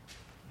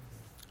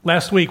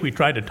Last week we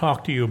tried to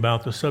talk to you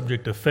about the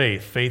subject of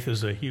faith. Faith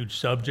is a huge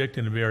subject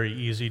and very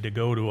easy to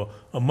go to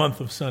a month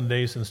of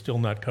Sundays and still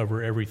not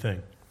cover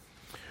everything.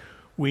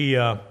 We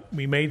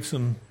made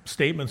some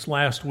statements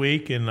last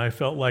week, and I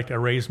felt like I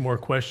raised more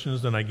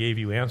questions than I gave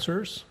you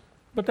answers.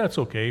 But that's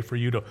okay for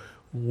you to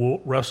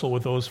wrestle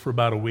with those for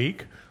about a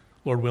week.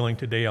 Lord willing,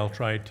 today I'll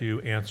try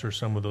to answer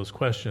some of those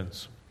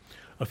questions.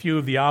 A few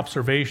of the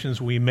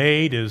observations we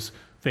made is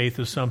faith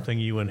is something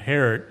you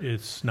inherit.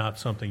 It's not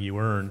something you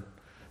earn.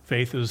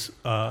 Faith is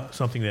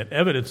something that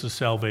evidences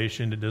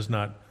salvation. It does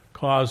not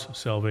cause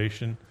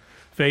salvation.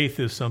 Faith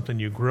is something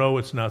you grow.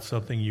 It's not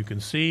something you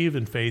conceive.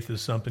 And faith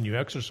is something you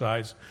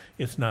exercise.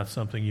 It's not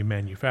something you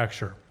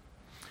manufacture.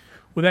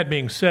 With that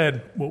being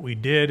said, what we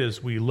did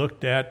is we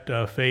looked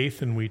at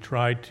faith and we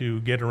tried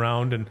to get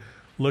around and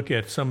look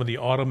at some of the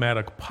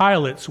automatic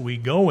pilots we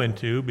go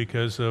into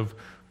because of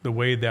the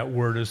way that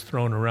word is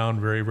thrown around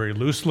very, very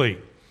loosely.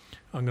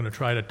 I'm going to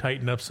try to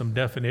tighten up some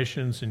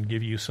definitions and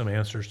give you some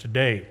answers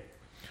today.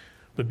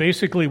 But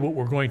basically what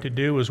we're going to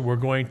do is we're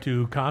going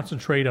to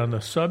concentrate on the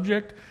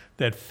subject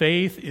that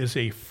faith is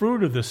a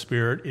fruit of the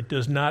Spirit. It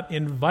does not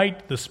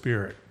invite the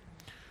Spirit.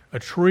 A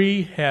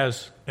tree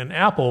has an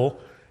apple.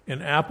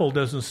 An apple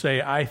doesn't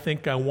say, I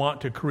think I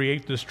want to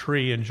create this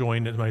tree and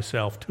join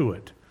myself to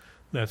it.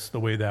 That's the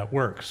way that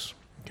works.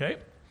 Okay?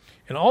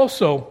 And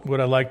also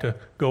what I'd like to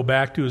go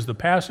back to is the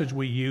passage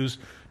we used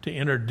to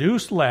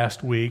introduce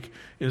last week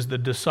is the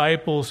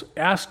disciples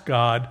asked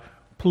God,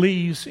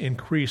 please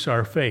increase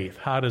our faith.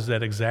 How does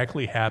that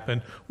exactly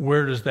happen?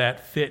 Where does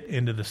that fit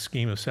into the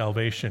scheme of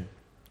salvation?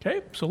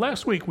 Okay, so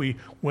last week we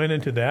went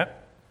into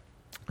that.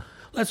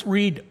 Let's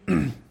read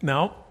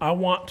now. I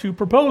want to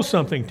propose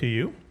something to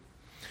you.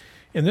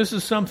 And this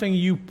is something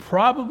you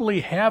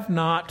probably have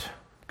not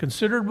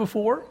considered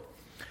before.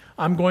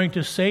 I'm going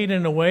to say it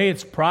in a way,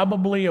 it's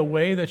probably a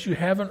way that you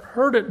haven't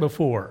heard it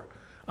before.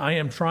 I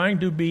am trying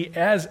to be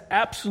as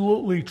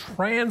absolutely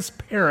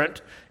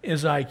transparent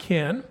as I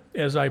can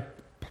as I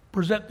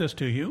present this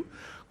to you.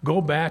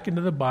 Go back into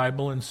the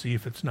Bible and see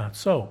if it's not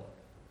so.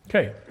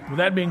 Okay, with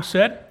that being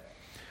said,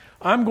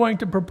 I'm going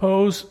to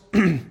propose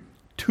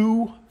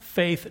two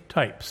faith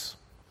types.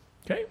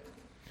 Okay?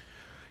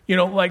 You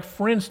know, like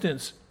for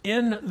instance,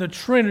 in the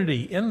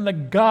Trinity, in the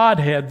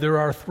Godhead, there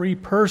are three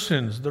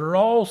persons. They're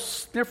all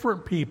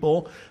different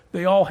people.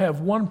 They all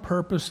have one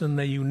purpose and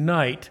they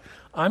unite.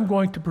 I'm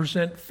going to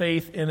present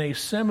faith in a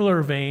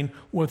similar vein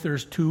with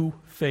there's two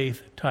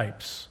faith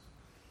types.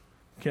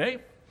 Okay?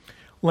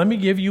 Let me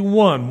give you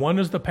one. One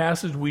is the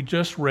passage we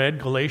just read,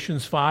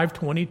 Galatians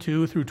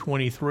 5:22 through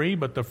 23.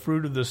 But the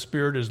fruit of the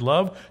Spirit is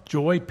love,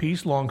 joy,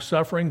 peace,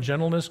 long-suffering,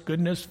 gentleness,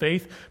 goodness,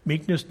 faith,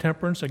 meekness,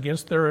 temperance.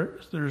 Against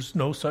there's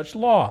no such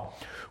law.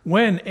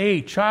 When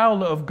a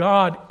child of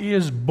God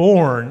is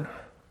born,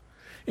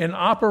 an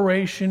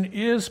operation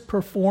is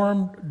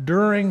performed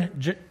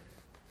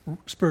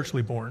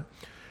spiritually born.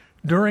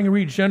 During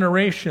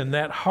regeneration,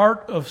 that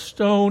heart of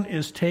stone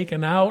is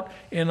taken out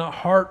and a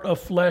heart of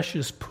flesh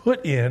is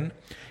put in.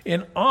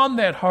 And on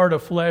that heart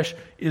of flesh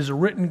is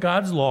written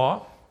God's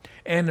law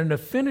and an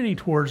affinity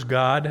towards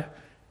God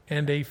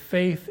and a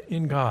faith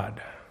in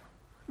God.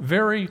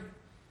 Very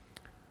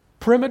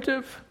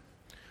primitive,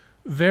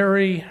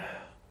 very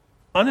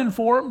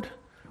uninformed,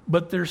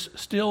 but there's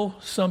still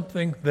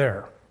something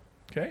there.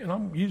 Okay, and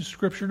I'll use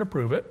Scripture to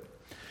prove it.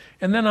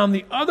 And then on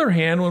the other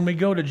hand, when we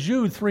go to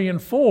Jude 3 and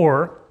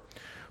 4,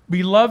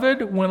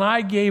 Beloved, when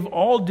I gave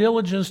all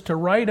diligence to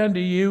write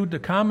unto you the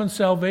common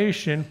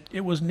salvation,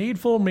 it was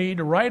needful me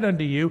to write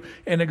unto you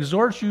and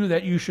exhort you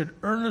that you should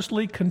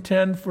earnestly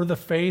contend for the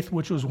faith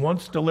which was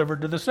once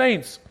delivered to the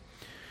saints.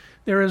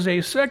 There is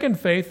a second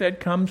faith that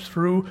comes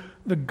through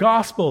the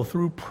gospel,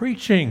 through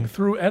preaching,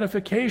 through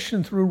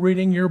edification, through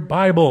reading your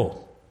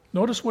Bible.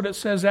 Notice what it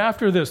says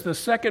after this. The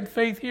second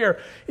faith here,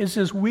 it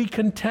says, we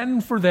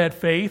contend for that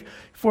faith,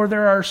 for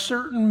there are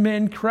certain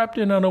men crept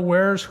in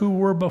unawares who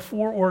were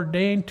before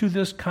ordained to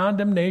this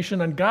condemnation,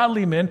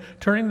 ungodly men,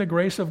 turning the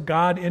grace of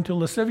God into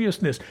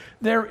lasciviousness.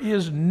 There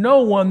is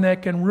no one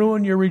that can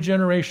ruin your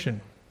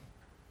regeneration.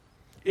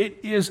 It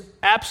is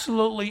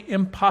absolutely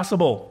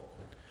impossible.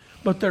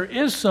 But there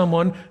is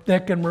someone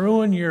that can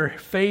ruin your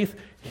faith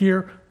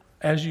here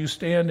as you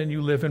stand and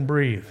you live and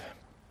breathe.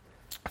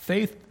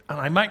 Faith,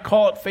 I might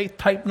call it faith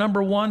type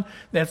number one.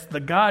 That's the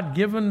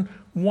God-given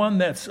one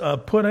that's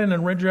put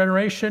in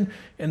regeneration.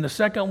 And the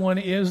second one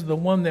is the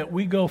one that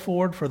we go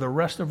forward for the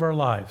rest of our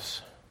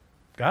lives.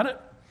 Got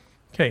it?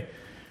 Okay.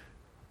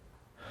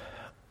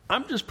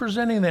 I'm just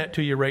presenting that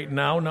to you right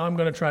now. Now I'm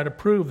going to try to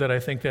prove that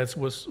I think that's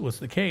what's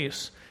the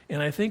case.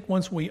 And I think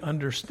once we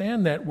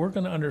understand that, we're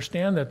going to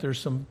understand that there's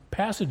some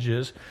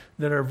passages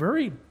that are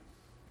very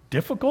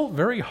difficult,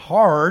 very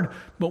hard,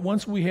 but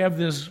once we have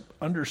this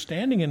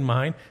understanding in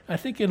mind, I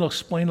think it'll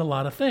explain a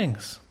lot of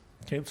things.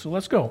 Okay, so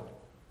let's go.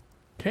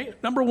 Okay,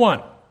 number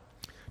one,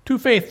 two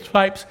faith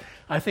types,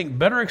 I think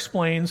better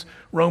explains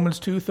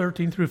Romans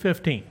 2:13 through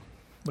 15.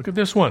 Look at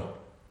this one.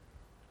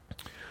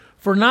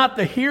 For not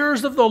the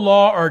hearers of the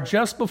law are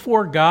just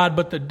before God,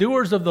 but the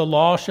doers of the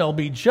law shall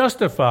be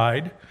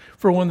justified.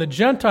 For when the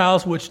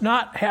Gentiles which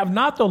have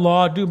not the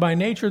law do by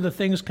nature the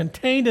things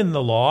contained in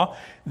the law,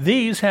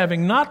 these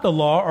having not the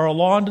law are a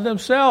law unto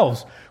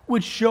themselves,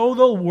 which show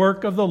the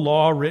work of the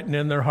law written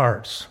in their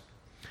hearts.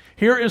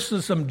 Here is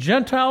some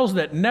Gentiles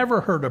that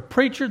never heard a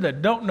preacher,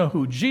 that don't know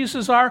who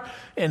Jesus are,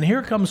 and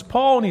here comes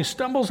Paul and he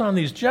stumbles on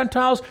these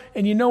Gentiles,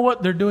 and you know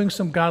what? They're doing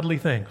some godly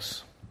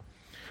things.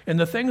 And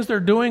the things they're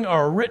doing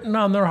are written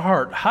on their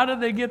heart. How did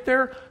they get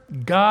there?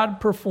 God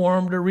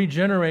performed a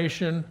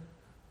regeneration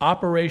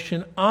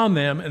operation on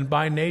them, and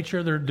by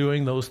nature they're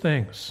doing those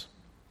things.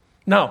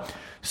 Now,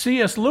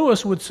 C.S.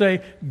 Lewis would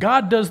say,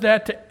 God does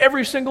that to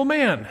every single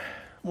man.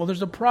 Well,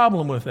 there's a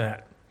problem with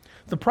that.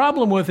 The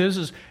problem with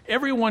is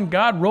everyone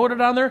God wrote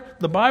it on there,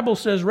 the Bible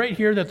says right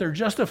here that they're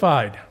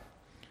justified.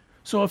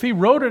 So if he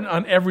wrote it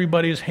on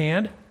everybody's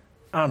hand,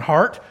 on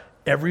heart,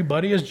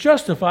 everybody is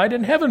justified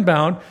and heaven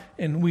bound,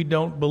 and we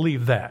don't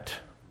believe that.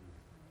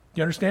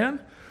 You understand?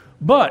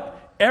 But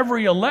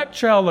every elect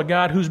child of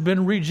God who's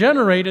been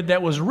regenerated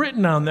that was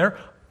written on there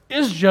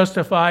is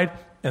justified,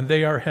 and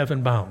they are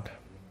heaven bound.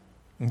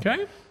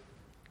 Okay?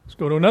 Let's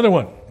go to another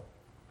one.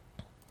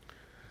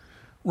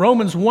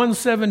 Romans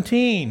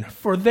 1:17,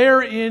 for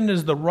therein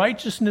is the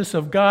righteousness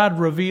of God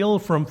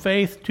revealed from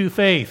faith to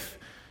faith.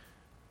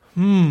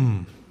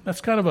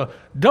 That's kind of a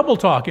double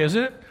talk,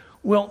 isn't it?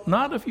 Well,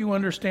 not if you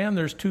understand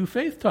there's two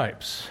faith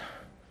types.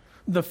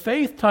 The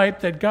faith type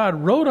that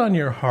God wrote on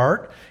your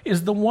heart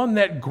is the one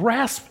that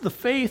grasps the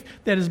faith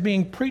that is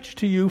being preached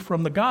to you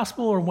from the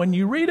gospel or when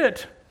you read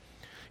it.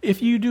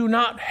 If you do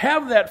not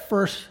have that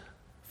first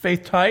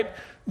faith type,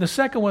 the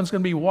second one's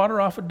going to be water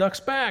off a duck's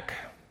back.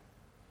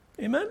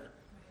 Amen?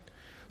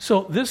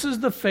 So this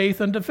is the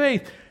faith unto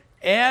faith.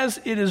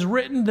 As it is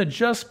written, the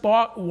just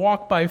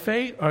walk by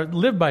faith, or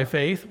live by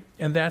faith,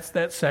 and that's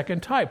that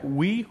second type.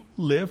 We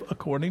live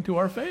according to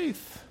our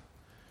faith.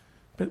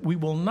 But we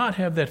will not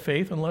have that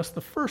faith unless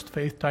the first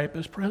faith type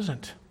is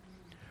present.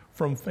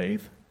 From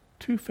faith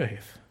to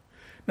faith.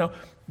 Now,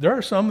 there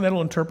are some that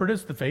will interpret it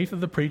as the faith of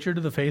the preacher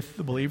to the faith of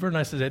the believer, and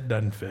I said, that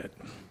doesn't fit.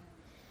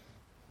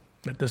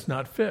 That does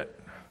not fit.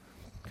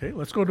 Okay,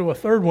 let's go to a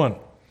third one.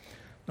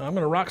 Now, I'm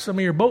going to rock some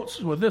of your boats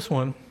with this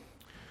one.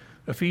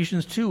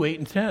 Ephesians 2,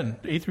 8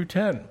 through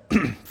 10.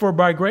 For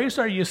by grace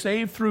are you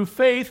saved through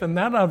faith, and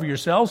not of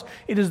yourselves.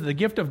 It is the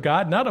gift of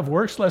God, not of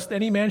works, lest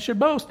any man should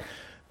boast.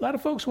 A lot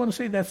of folks want to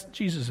say that's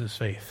Jesus'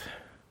 faith.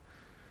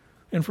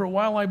 And for a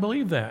while, I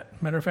believed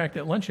that. Matter of fact,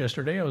 at lunch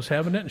yesterday, I was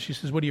having it, and she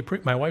says,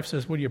 my wife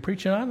says, what are you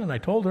preaching on? And I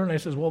told her, and I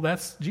says, well,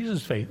 that's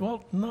Jesus' faith.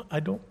 Well, no, I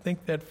don't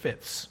think that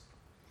fits.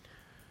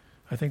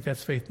 I think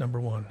that's faith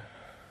number one.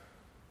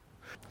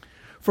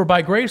 For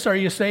by grace are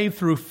you saved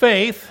through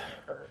faith,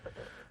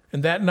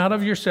 and that not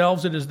of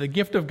yourselves, it is the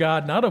gift of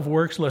God, not of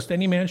works, lest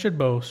any man should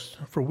boast.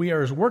 For we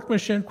are his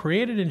workmanship,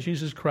 created in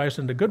Jesus Christ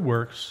unto good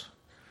works,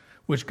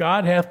 which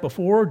God hath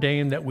before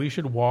ordained that we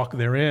should walk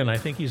therein. I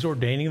think he's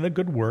ordaining the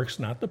good works,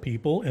 not the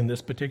people, in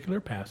this particular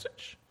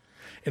passage.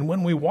 And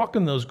when we walk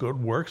in those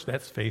good works,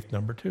 that's faith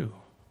number two.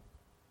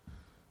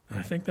 And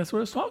I think that's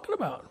what it's talking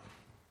about.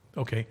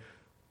 Okay,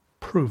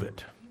 prove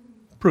it.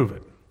 Prove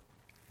it.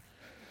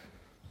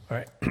 All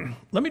right,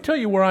 let me tell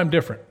you where I'm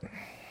different.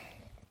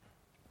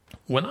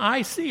 When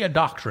I see a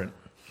doctrine,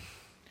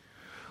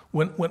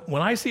 when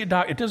I see a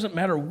doctrine, it doesn't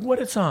matter what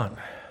it's on.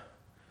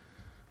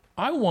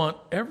 I want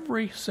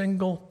every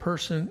single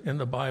person in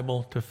the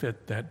Bible to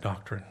fit that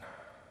doctrine.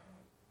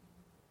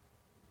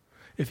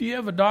 If you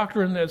have a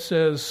doctrine that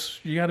says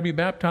you got to be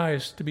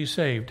baptized to be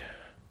saved,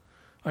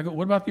 I go,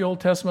 what about the Old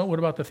Testament? What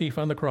about the thief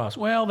on the cross?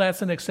 Well,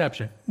 that's an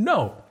exception.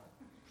 No.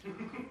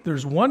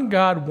 There's one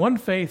God, one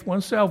faith,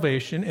 one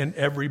salvation, and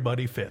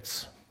everybody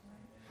fits.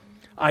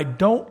 I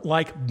don't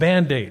like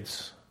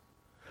Band-Aids.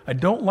 I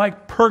don't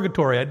like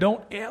purgatory. I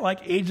don't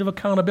like age of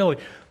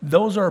accountability.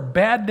 Those are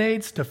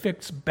Band-Aids to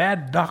fix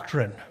bad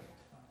doctrine.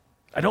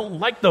 I don't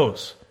like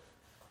those.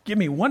 Give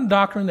me one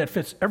doctrine that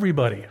fits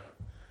everybody.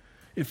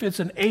 It fits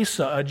an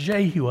Asa, a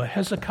Jehu, a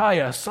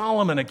Hezekiah, a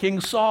Solomon, a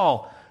King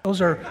Saul. Those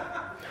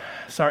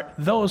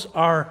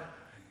are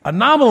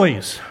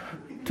anomalies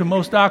to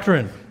most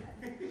doctrine.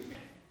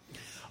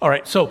 All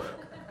right, so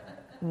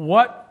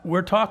what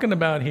we're talking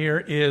about here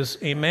is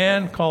a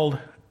man called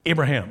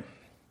Abraham.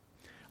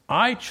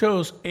 I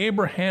chose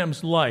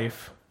Abraham's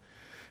life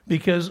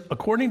because,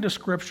 according to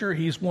Scripture,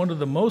 he's one of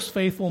the most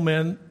faithful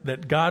men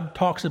that God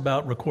talks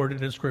about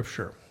recorded in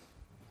Scripture.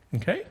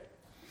 Okay?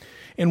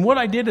 And what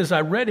I did is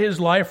I read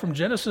his life from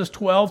Genesis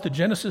 12 to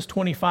Genesis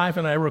 25,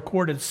 and I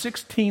recorded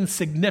 16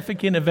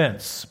 significant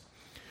events.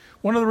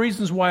 One of the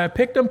reasons why I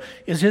picked him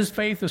is his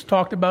faith is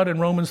talked about in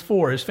Romans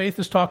 4. His faith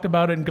is talked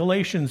about in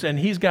Galatians, and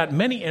he's got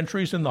many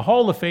entries in the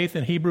Hall of Faith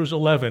in Hebrews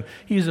 11.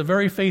 He's a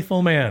very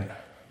faithful man.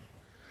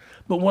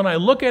 But when I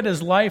look at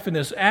his life and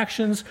his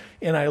actions,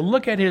 and I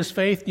look at his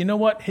faith, you know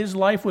what? His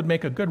life would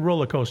make a good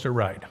roller coaster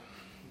ride.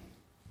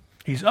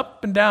 He's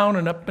up and down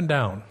and up and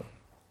down.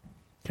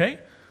 Okay?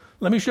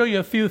 Let me show you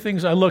a few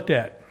things I looked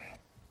at.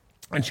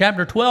 In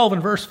chapter 12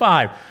 and verse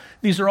 5,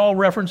 these are all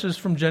references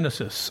from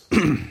Genesis.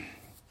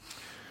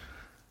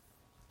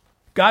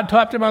 God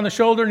tapped him on the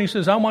shoulder and he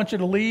says, I want you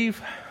to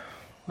leave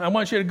I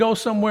want you to go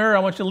somewhere. I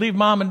want you to leave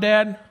mom and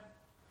dad.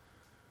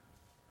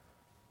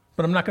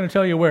 But I'm not going to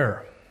tell you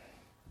where.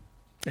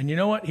 And you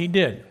know what? He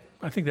did.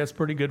 I think that's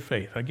pretty good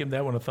faith. I give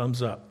that one a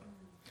thumbs up.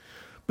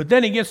 But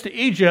then he gets to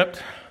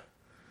Egypt,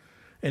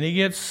 and he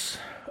gets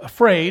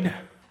afraid,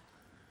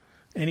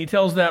 and he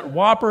tells that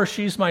whopper,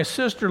 she's my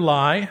sister,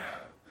 lie,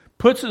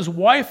 puts his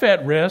wife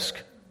at risk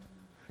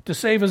to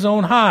save his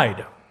own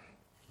hide.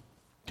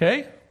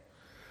 Okay?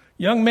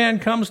 Young man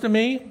comes to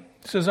me,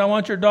 says, I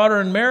want your daughter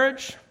in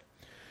marriage.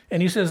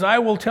 And he says, I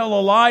will tell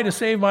a lie to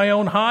save my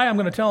own hide. I'm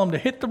going to tell him to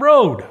hit the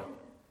road.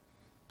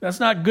 That's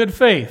not good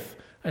faith.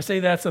 I say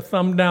that's a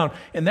thumb down.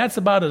 And that's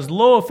about as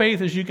low a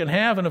faith as you can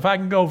have. And if I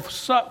can go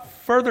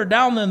further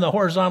down than the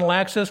horizontal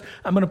axis,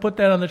 I'm going to put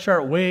that on the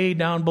chart way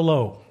down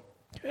below.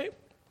 Okay?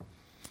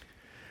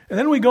 And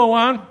then we go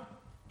on.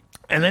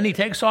 And then he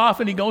takes off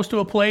and he goes to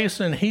a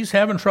place and he's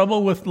having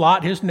trouble with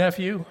Lot, his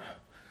nephew.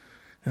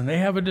 And they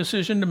have a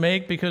decision to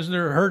make because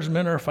their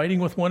herdsmen are fighting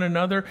with one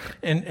another.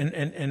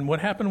 And what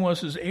happened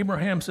was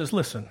Abraham says,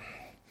 listen.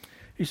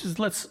 He says,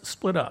 let's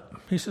split up.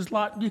 He says,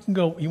 Lot, you can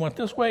go. You want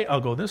this way? I'll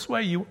go this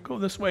way. You go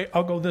this way.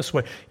 I'll go this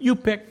way. You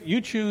pick.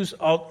 You choose.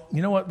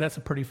 You know what? That's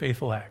a pretty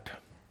faithful act.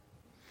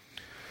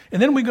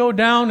 And then we go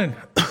down and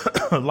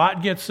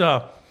Lot gets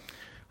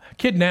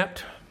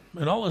kidnapped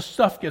and all his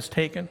stuff gets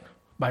taken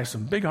by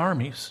some big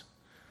armies.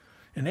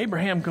 And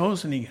Abraham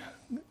goes and he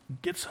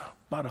gets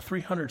about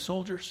 300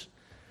 soldiers.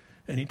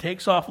 And he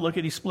takes off,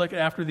 he split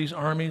after these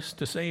armies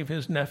to save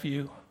his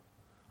nephew.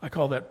 I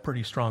call that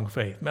pretty strong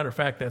faith. Matter of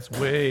fact, that's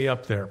way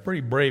up there.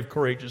 Pretty brave,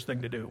 courageous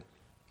thing to do.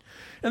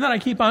 And then I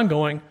keep on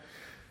going.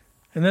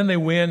 And then they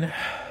win.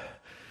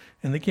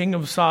 And the king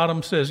of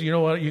Sodom says, you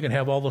know what, you can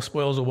have all the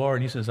spoils of war.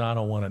 And he says, I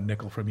don't want a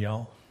nickel from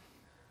y'all.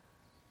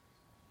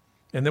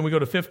 And then we go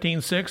to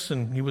 15:6,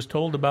 and he was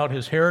told about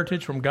his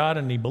heritage from God,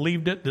 and he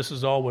believed it. This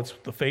is all what's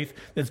the faith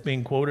that's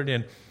being quoted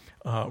in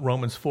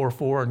Romans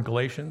 4:4 and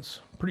Galatians.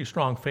 Pretty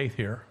strong faith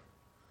here.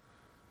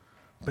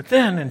 But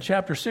then in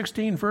chapter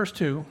 16, verse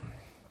 2,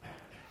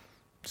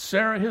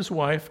 Sarah, his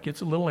wife,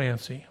 gets a little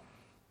antsy.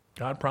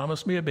 God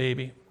promised me a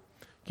baby.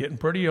 Getting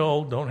pretty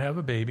old, don't have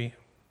a baby.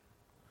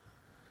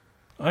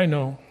 I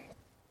know.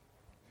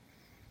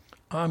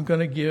 I'm going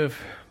to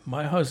give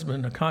my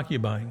husband a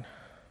concubine.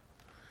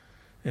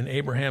 And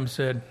Abraham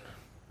said,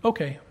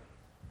 okay.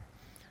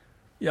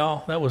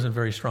 Y'all, that wasn't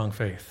very strong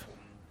faith.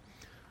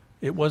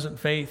 It wasn't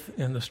faith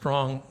in the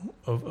strong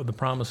of the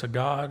promise of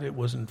God. It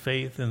wasn't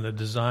faith in the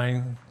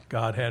design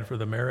God had for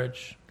the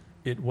marriage.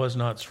 It was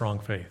not strong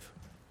faith.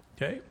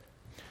 Okay?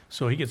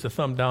 So he gets a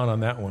thumb down on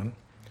that one.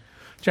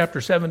 Chapter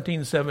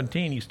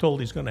 17:17, he's told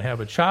he's going to have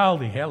a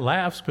child. He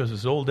laughs because of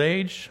his old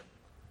age.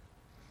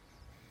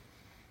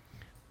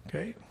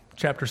 Okay?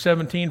 Chapter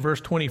 17,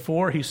 verse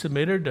 24, he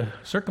submitted to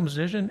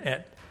circumcision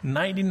at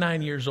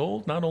 99 years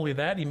old. Not only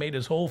that, he made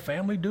his whole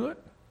family do it.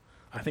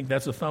 I think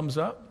that's a thumbs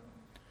up.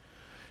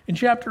 In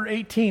chapter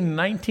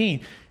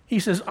 18:19, he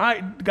says,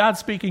 God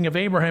speaking of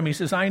Abraham, he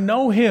says, I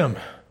know him.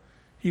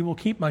 He will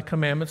keep my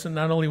commandments, and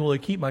not only will he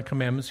keep my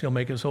commandments, he'll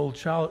make his whole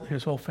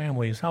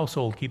family, his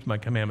household keep my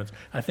commandments.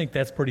 I think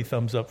that's pretty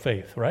thumbs up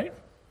faith, right?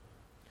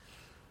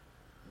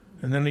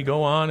 And then they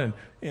go on,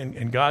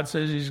 and God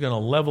says he's going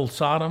to level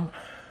Sodom.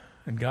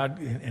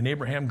 And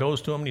Abraham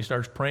goes to him and he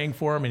starts praying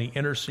for him and he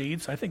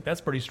intercedes. I think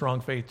that's pretty strong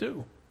faith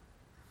too.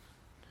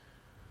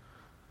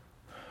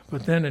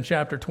 But then in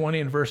chapter 20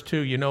 and verse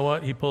 2, you know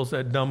what? He pulls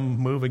that dumb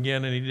move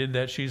again and he did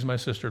that she's my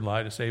sister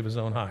lie to save his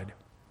own hide.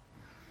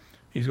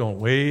 He's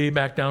going way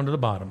back down to the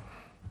bottom.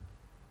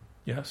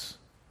 Yes.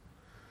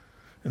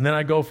 And then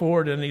I go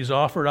forward and he's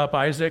offered up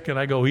Isaac and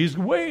I go, he's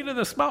way to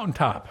this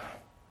mountaintop.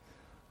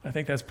 I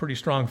think that's pretty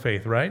strong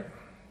faith, right?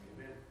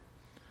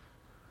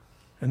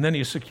 And then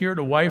he secured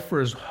a wife for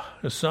his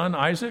son,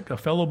 Isaac, a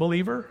fellow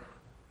believer,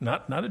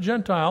 not a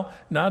Gentile,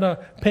 not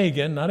a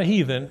pagan, not a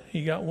heathen.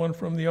 He got one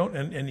from the own,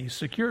 and he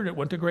secured it,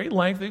 went to great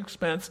length,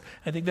 expense.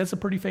 I think that's a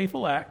pretty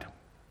faithful act.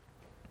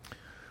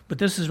 But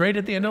this is right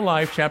at the end of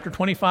life, chapter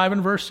 25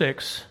 and verse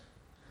 6.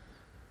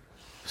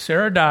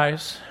 Sarah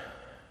dies,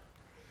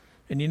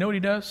 and you know what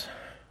he does?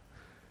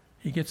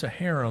 He gets a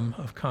harem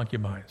of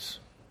concubines,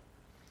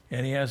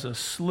 and he has a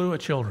slew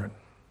of children.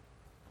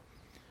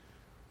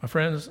 My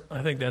friends,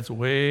 I think that's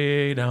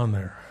way down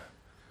there.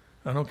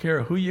 I don't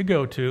care who you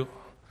go to.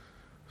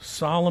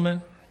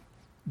 Solomon,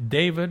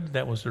 David,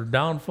 that was their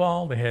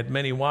downfall. They had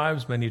many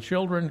wives, many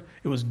children.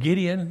 It was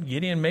Gideon.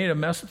 Gideon made a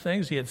mess of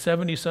things. He had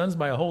 70 sons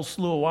by a whole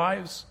slew of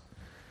wives.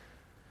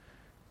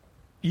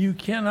 You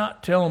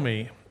cannot tell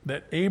me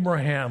that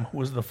Abraham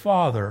was the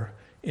father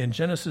in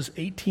Genesis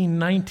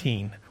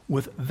 18:19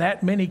 with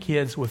that many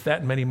kids, with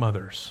that many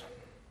mothers.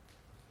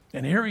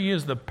 And here he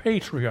is, the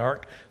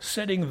patriarch,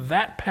 setting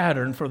that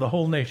pattern for the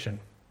whole nation.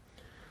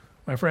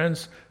 My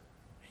friends,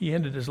 he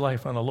ended his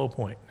life on a low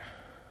point.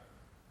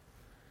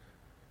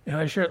 And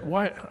I shared,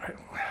 why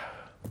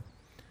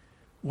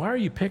are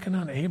you picking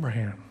on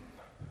Abraham?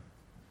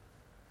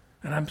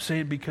 And I'm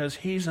saying because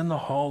he's in the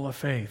hall of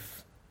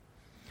faith.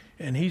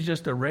 And he's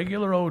just a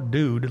regular old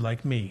dude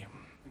like me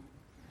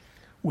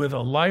with a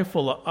life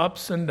full of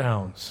ups and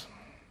downs.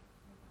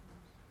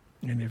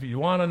 And if you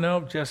want to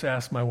know, just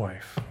ask my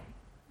wife.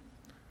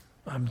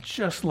 I'm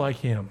just like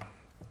him.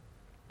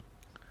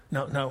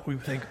 Now we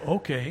think,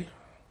 okay,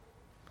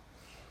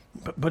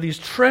 but he's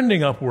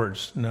trending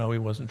upwards. No, he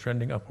wasn't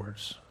trending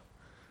upwards.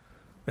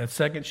 That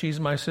second she's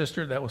my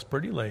sister, that was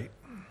pretty late.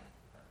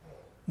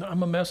 No,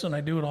 I'm a mess and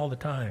I do it all the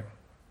time.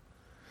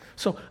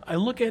 So I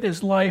look at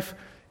his life,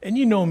 and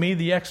you know me,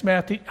 the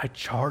ex-math, I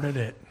charted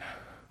it.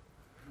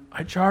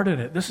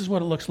 This is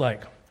what it looks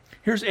like.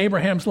 Here's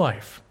Abraham's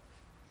life.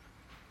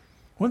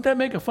 Wouldn't that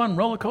make a fun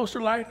roller coaster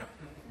ride?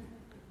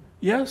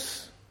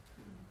 Yes?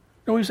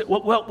 No, we say,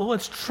 well,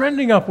 it's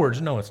trending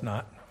upwards. No, it's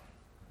not.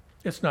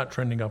 It's not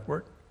trending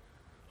upward.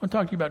 I'm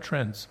talking about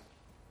trends.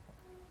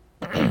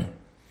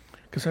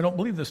 Because I don't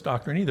believe this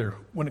doctrine either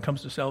when it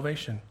comes to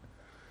salvation.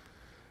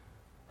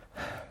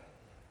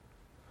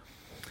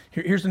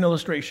 Here's an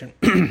illustration.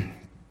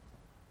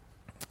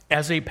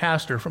 As a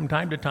pastor, from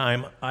time to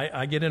time,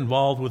 I get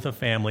involved with a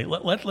family.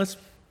 Let's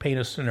paint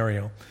a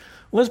scenario.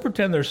 Let's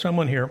pretend there's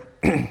someone here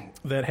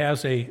that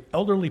has an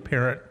elderly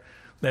parent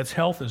that's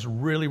health is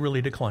really,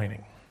 really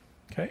declining.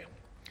 Okay?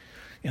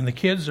 And the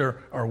kids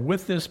are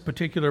with this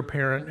particular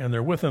parent, and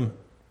they're with them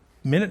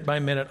minute by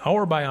minute,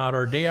 hour by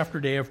hour, day after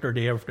day after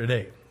day after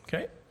day.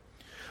 Okay?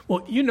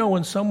 Well, you know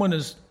when someone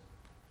is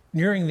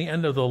nearing the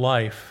end of the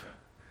life,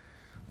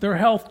 their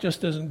health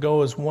just doesn't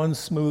go as one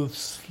smooth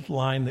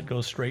line that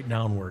goes straight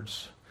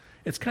downwards.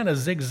 It's kind of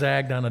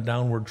zigzagged on a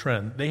downward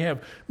trend. They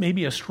have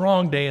maybe a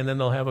strong day, and then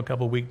they'll have a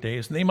couple weak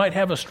days. And they might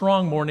have a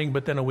strong morning,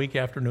 but then a weak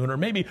afternoon, or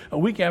maybe a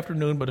weak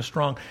afternoon, but a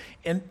strong.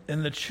 And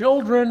the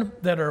children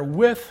that are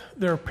with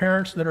their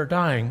parents that are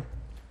dying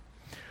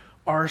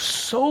are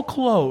so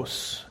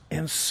close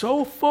and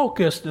so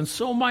focused and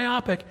so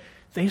myopic,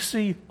 they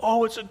see,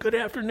 oh, it's a good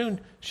afternoon.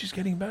 She's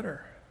getting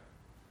better.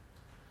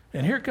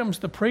 And here comes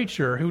the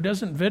preacher who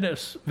doesn't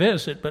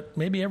visit, but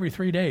maybe every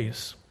 3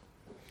 days.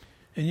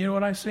 And you know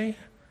what I see?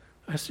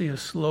 I see a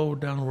slow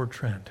downward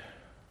trend.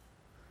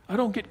 I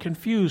don't get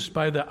confused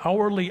by the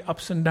hourly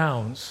ups and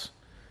downs.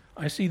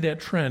 I see that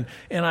trend.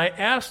 And I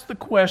ask the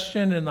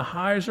question, and the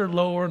highs are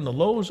lower, and the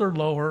lows are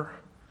lower,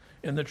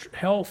 and the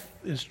health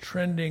is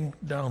trending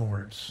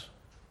downwards.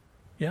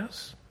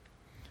 Yes?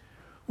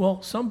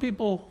 Well, some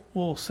people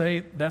will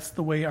say that's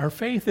the way our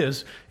faith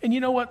is. And you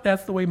know what?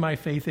 That's the way my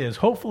faith is.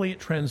 Hopefully it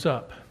trends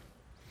up.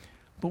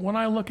 But when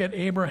I look at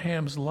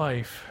Abraham's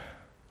life,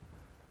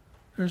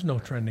 there's no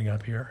trending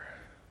up here.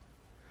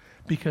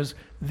 Because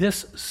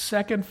this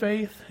second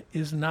faith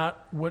is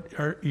not what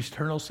our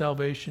eternal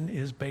salvation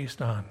is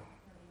based on.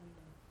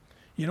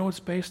 You know what it's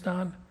based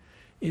on?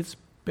 It's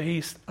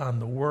based on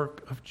the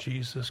work of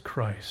Jesus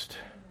Christ.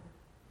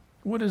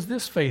 What is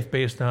this faith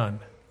based on?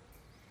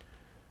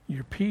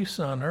 Your peace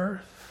on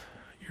earth,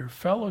 your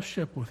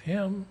fellowship with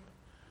Him,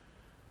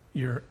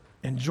 your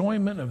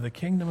enjoyment of the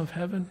kingdom of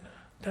heaven.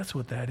 That's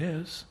what that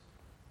is.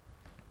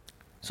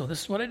 So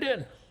this is what I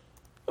did.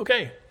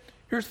 Okay,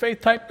 here's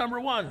faith type number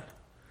 1.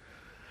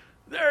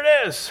 There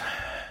it is.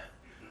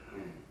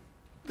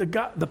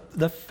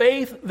 The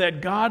faith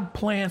that God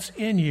plants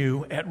in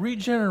you at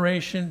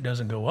regeneration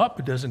doesn't go up,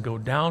 it doesn't go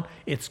down,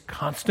 it's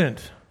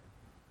constant.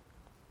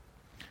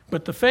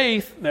 But the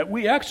faith that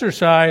we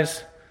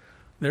exercise,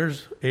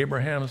 there's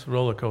Abraham's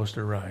roller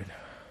coaster ride.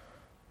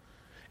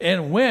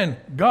 And when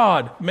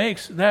God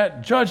makes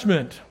that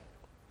judgment,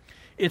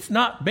 it's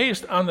not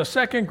based on the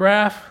second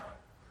graph,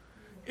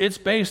 it's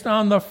based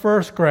on the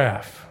first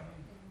graph.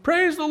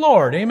 Praise the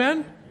Lord,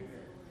 amen?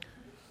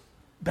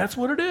 That's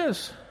what it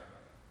is.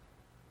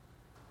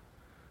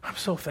 I'm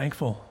so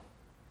thankful.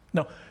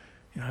 Now,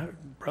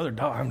 Brother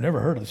Dow, I've never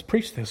heard this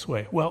preached this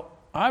way. Well,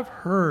 I've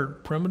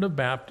heard primitive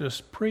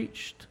Baptists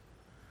preached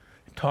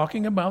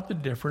talking about the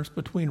difference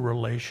between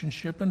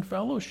relationship and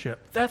fellowship.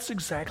 That's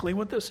exactly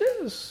what this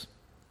is.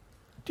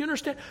 Do you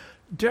understand?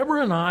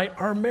 Deborah and I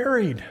are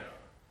married.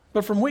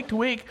 But from week to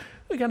week,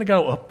 we got to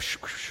go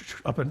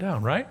up and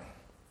down, right?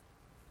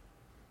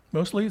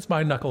 Mostly it's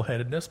my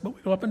knuckleheadedness, but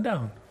we go up and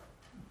down.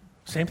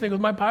 Same thing with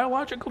my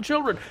biological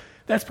children.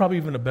 That's probably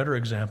even a better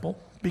example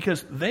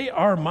because they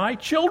are my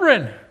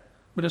children.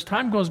 But as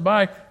time goes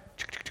by,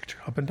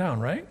 up and down,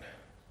 right?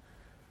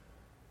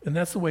 And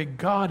that's the way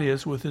God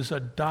is with His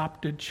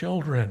adopted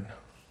children.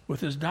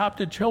 With His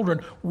adopted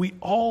children, we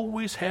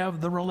always have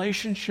the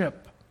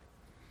relationship.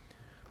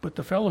 But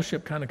the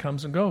fellowship kind of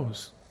comes and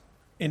goes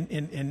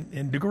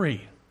in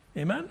degree.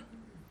 Amen?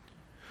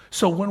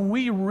 So when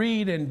we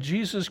read and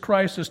Jesus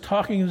Christ is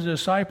talking to the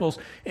disciples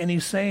and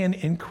He's saying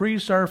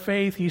increase our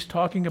faith, He's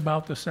talking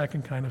about the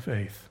second kind of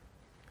faith.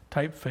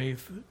 Type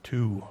faith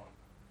 2,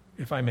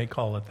 if I may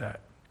call it that.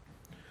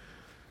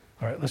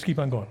 All right, let's keep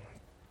on going.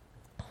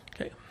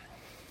 Okay.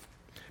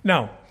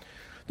 Now,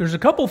 there's a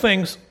couple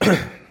things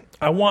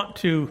I want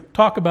to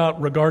talk about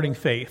regarding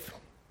faith.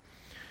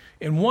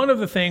 And one of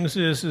the things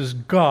is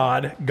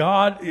God.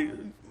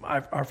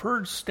 I've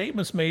heard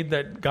statements made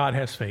that God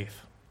has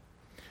faith.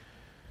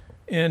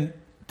 And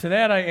to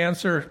that I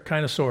answer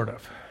kind of sort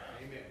of.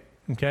 Amen.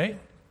 Okay?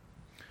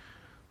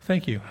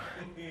 Thank you.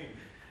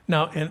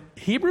 Now, in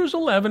Hebrews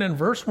 11 and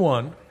verse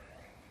 1,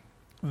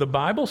 the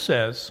Bible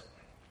says,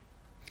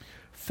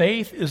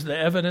 Faith is the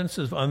evidence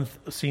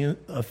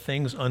of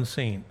things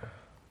unseen.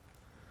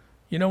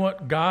 You know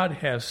what? God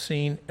has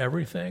seen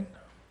everything.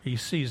 He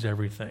sees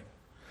everything.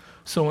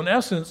 So in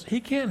essence,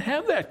 he can't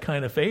have that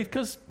kind of faith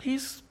because he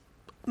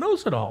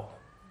knows it all.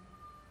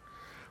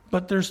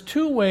 But there's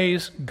two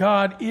ways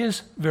God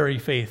is very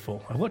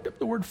faithful. I looked up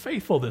the word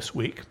faithful this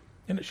week,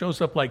 and it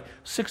shows up like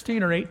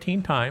 16 or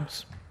 18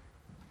 times.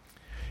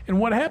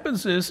 And what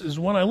happens is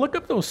when I look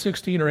up those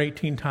 16 or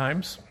 18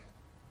 times,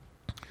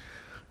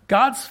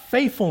 God's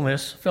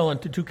faithfulness fell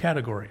into two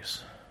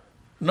categories.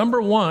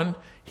 Number one,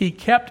 he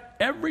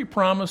kept every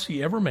promise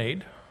he ever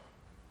made.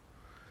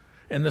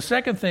 And the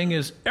second thing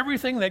is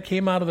everything that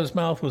came out of his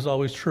mouth was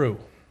always true.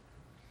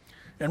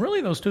 And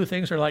really those two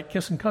things are like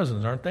kissing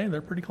cousins, aren't they?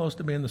 They're pretty close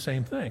to being the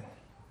same thing.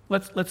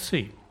 Let's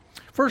see.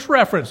 First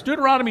reference,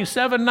 Deuteronomy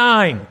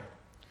 7:9,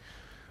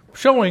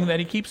 showing that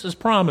he keeps his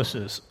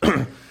promises.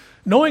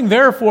 Knowing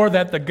therefore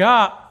that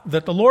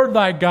the Lord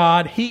thy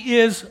God, he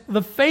is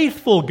the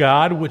faithful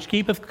God, which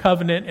keepeth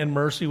covenant and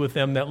mercy with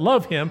them that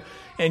love him,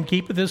 and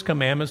keepeth his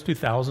commandments to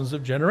thousands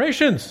of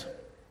generations.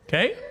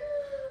 Okay?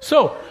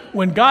 So,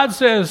 when God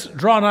says,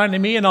 draw nigh unto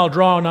me and I'll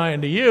draw nigh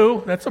unto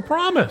you, that's a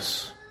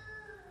promise.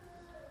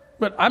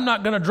 But I'm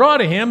not going to draw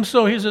to him,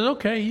 so he says,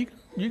 okay,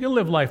 you can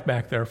live life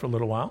back there for a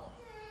little while.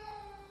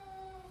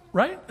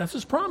 Right? That's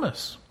his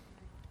promise.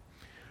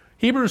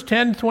 Hebrews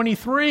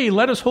 10:23,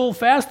 let us hold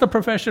fast the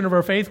profession of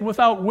our faith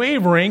without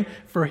wavering,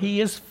 for he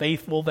is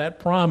faithful that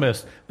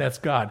promised. That's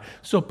God.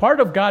 So part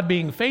of God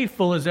being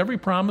faithful is every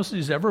promise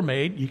he's ever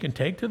made, you can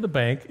take to the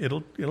bank,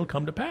 it'll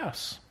come to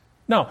pass.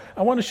 Now,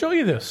 I want to show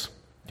you this,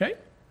 okay?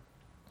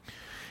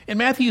 In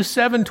Matthew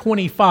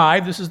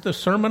 7:25, this is the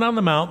Sermon on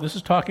the Mount. This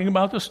is talking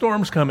about the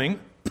storms coming,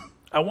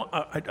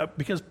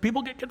 because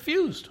people get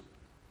confused.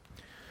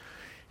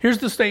 Here's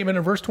the statement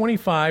in verse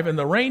 25, and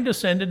the rain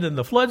descended, and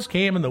the floods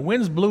came, and the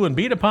winds blew and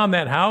beat upon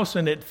that house,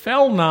 and it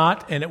fell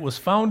not, and it was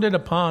founded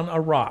upon a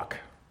rock.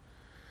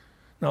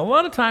 Now, a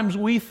lot of times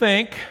we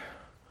think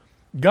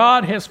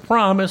God has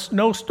promised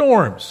no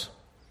storms.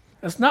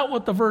 That's not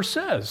what the verse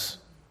says.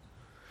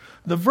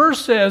 The verse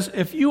says,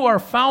 if you are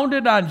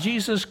founded on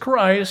Jesus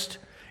Christ,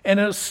 and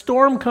a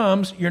storm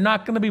comes, you're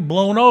not going to be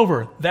blown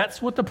over. That's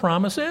what the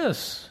promise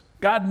is.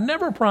 God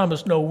never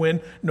promised no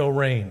wind, no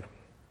rain.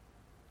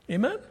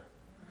 Amen?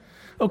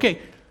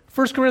 Okay,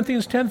 1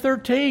 Corinthians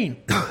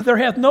 10:13, there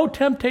hath no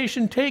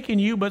temptation taken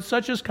you, but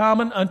such is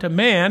common unto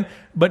man,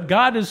 but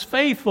God is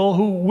faithful,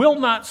 who will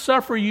not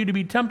suffer you to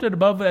be tempted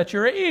above that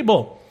you're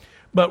able.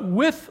 But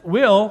with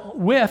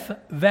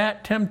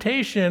that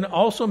temptation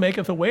also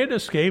maketh a way to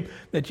escape,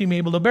 that ye may be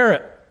able to bear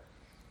it.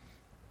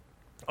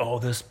 Oh,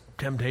 this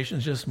temptation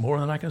is just more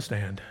than I can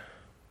stand.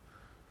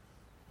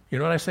 You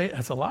know what I say?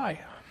 That's a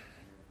lie.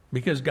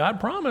 Because God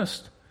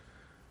promised.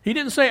 He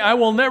didn't say, I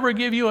will never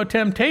give you a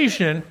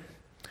temptation.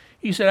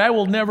 He said, I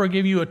will never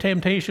give you a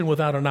temptation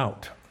without an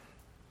out.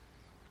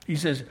 He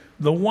says,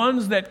 the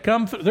ones that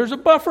come through, there's a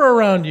buffer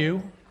around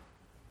you.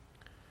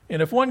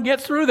 And if one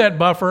gets through that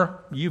buffer,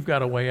 you've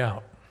got a way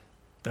out.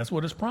 That's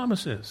what his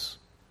promise is.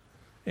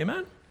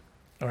 Amen?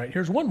 All right,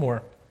 here's one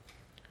more.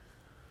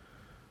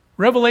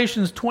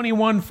 Revelations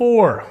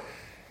 21:4.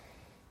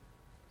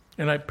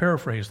 And I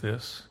paraphrase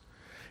this.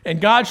 And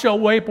God shall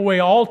wipe away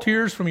all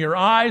tears from your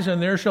eyes,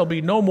 and there shall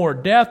be no more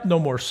death, no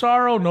more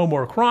sorrow, no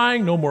more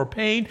crying, no more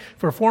pain,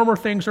 for former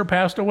things are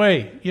passed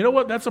away. You know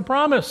what? That's a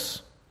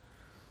promise.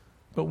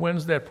 But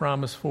when's that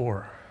promise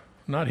for?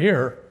 Not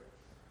here.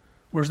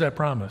 Where's that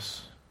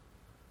promise?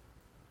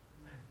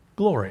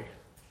 Glory.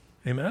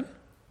 Amen?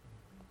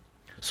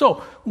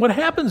 So, what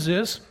happens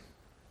is,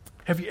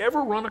 have you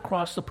ever run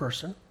across the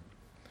person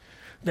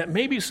that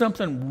maybe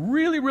something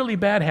really, really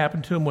bad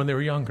happened to them when they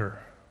were younger?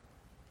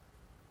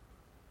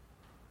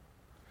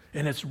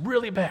 And it's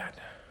really bad.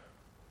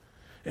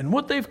 And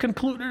what they've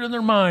concluded in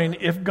their mind,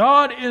 if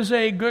God is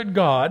a good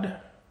God,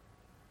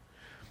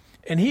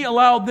 and he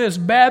allowed this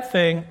bad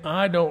thing,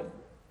 I don't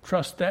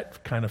trust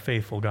that kind of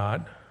faithful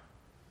God.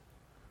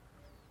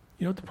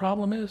 You know what the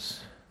problem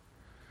is?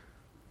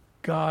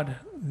 God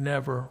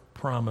never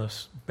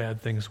promised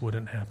bad things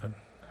wouldn't happen.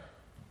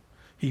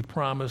 He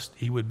promised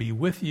he would be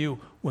with you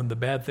when the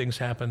bad things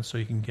happen so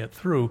you can get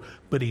through,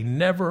 but he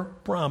never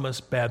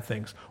promised bad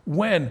things.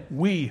 When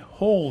we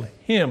hold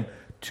him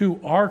to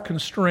our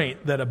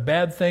constraint that a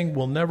bad thing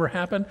will never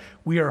happen,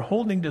 we are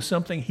holding to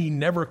something he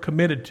never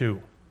committed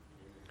to.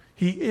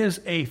 He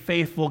is a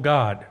faithful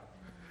God.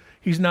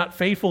 He's not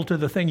faithful to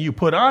the thing you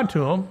put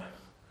onto him,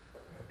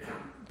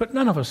 but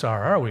none of us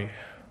are we?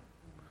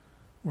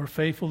 We're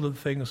faithful to the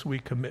things we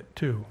commit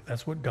to.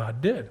 That's what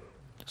God did.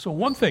 So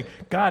one thing,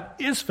 God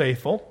is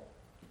faithful,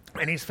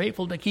 and he's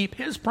faithful to keep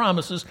his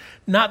promises,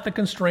 not the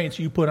constraints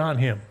you put on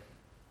him.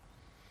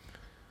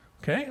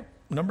 Okay,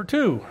 number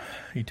 2,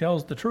 he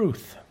tells the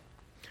truth.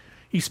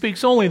 He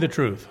speaks only the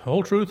truth,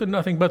 whole truth and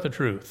nothing but the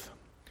truth.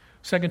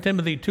 2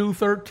 Timothy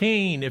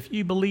 2:13, if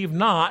ye believe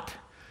not,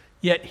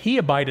 yet he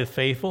abideth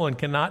faithful and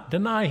cannot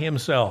deny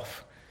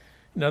himself.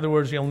 In other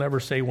words, he'll never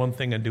say one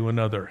thing and do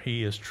another.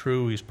 He is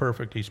true, he's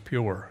perfect, he's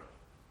pure.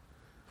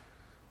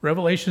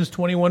 Revelations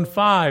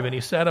 21:5, and he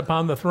sat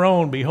upon the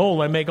throne.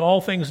 Behold, I make all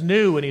things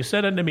new. And he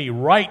said unto me,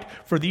 write,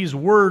 for these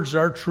words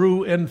are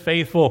true and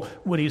faithful.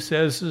 What he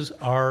says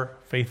are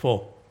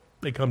faithful.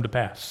 They come to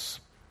pass.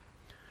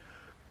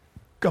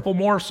 Couple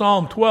more,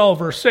 Psalm 12,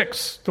 verse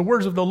 6. The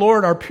words of the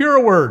Lord are pure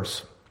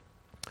words,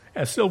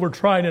 as silver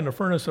tried in a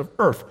furnace of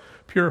earth,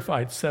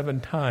 purified 7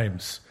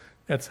 times.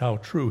 That's how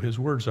true his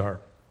words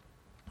are.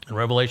 In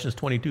Revelations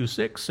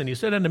 22:6, and he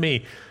said unto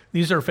me,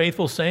 these are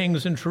faithful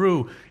sayings and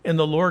true, and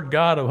the Lord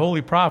God of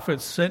holy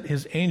prophets sent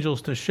his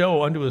angels to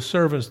show unto his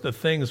servants the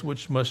things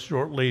which must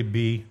shortly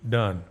be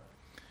done.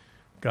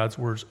 God's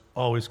words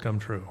always come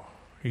true.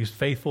 He's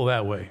faithful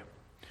that way.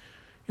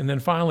 And then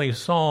finally,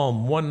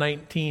 Psalm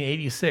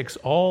 119:86,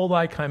 all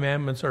thy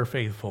commandments are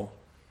faithful.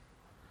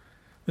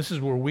 This is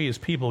where we as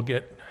people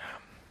get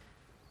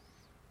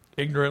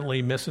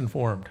ignorantly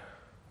misinformed.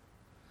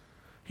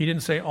 He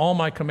didn't say all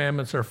my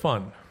commandments are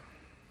fun.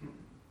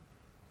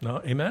 No,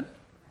 amen?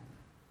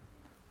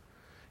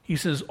 He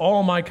says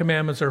all my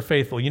commandments are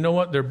faithful. You know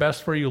what? They're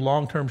best for you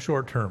long-term,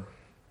 short-term.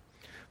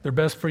 They're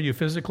best for you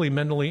physically,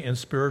 mentally, and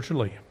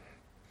spiritually.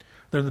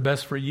 They're the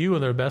best for you,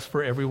 and they're best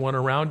for everyone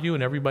around you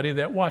and everybody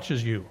that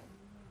watches you.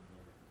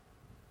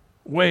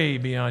 Way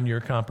beyond your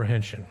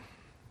comprehension.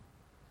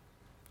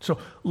 So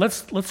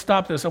let's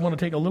stop this. I want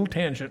to take a little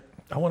tangent.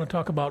 I want to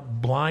talk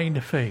about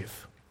blind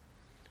faith.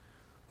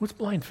 What's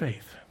blind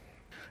faith?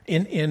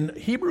 In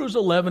Hebrews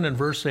 11 and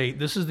verse 8,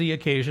 this is the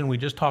occasion we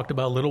just talked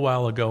about a little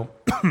while ago.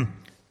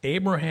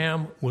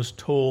 Abraham was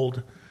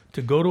told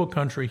to go to a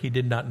country he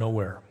did not know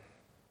where.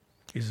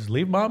 He says,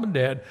 leave mom and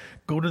dad,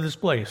 go to this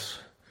place.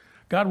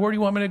 God, where do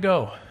you want me to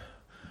go?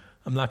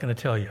 I'm not going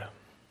to tell you.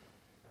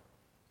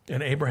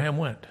 And Abraham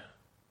went.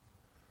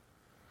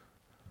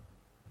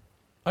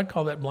 I'd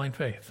call that blind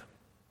faith.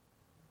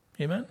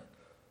 Amen?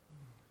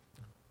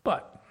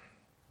 But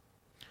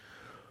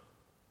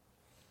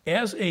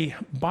as a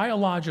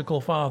biological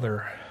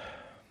father,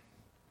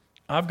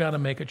 I've got to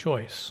make a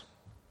choice.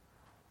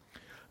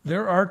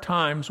 There are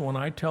times when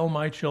I tell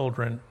my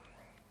children,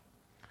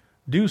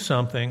 do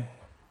something,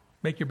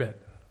 make your bed.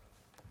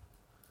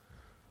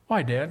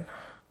 Why, Dad?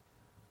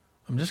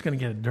 I'm just going to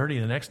get it dirty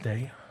the next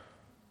day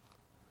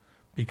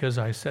because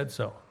I said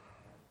so.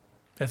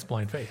 That's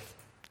blind faith.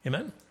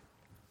 Amen?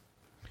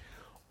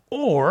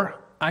 Or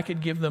I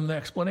could give them the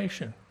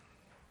explanation.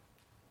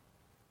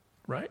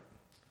 Right?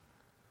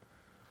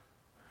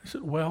 I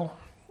said, well,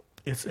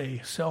 it's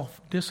a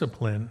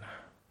self-discipline,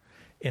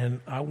 and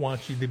I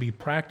want you to be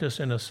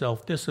practicing a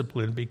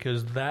self-discipline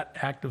because that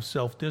act of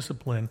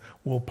self-discipline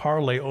will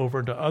parlay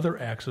over to other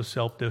acts of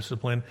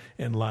self-discipline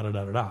and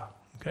la-da-da-da-da.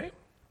 Okay?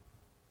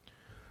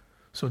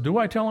 So do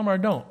I tell them or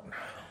don't?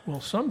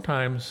 Well,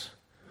 sometimes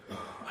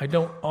I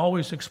don't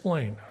always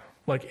explain.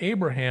 Like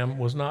Abraham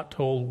was not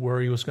told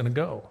where he was going to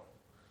go.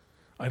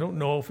 I don't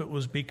know if it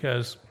was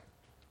because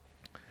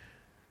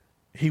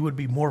he would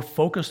be more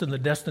focused on the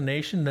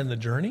destination than the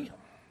journey,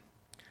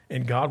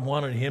 and God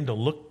wanted him to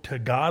look to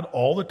God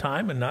all the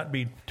time and not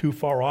be too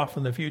far off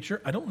in the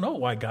future. I don't know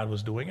why God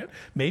was doing it.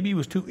 Maybe he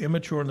was too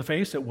immature in the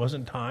face. It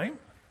wasn't time.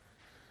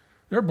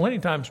 There are plenty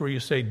of times where you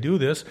say, do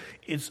this.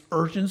 It's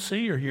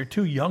urgency, or you're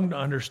too young to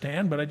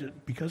understand,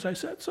 but because I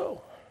said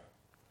so.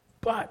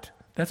 But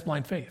that's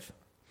blind faith.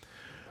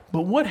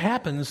 But what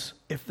happens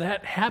if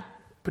that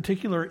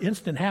particular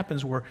instant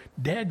happens where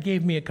Dad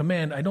gave me a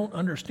command, I don't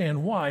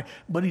understand why,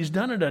 but he's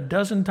done it a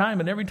dozen times,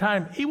 and every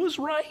time he was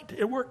right.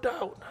 It worked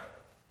out.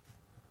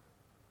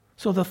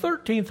 So the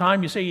 13th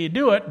time you say you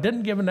do it,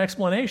 didn't give an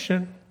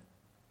explanation,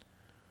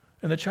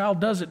 and the child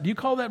does it. Do you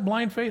call that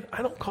blind faith?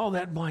 I don't call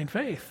that blind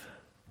faith.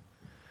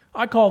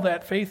 I call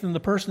that faith in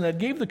the person that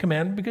gave the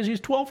command because he's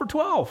 12 for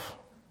 12.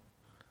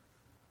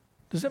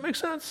 Does that make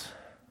sense?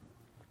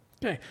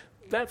 Okay,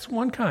 that's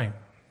one kind.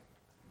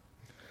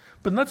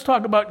 But let's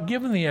talk about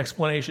giving the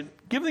explanation.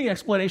 Giving the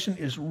explanation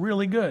is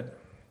really good.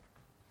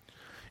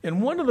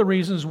 And one of the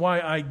reasons why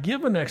I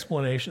give an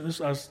explanation,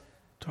 I was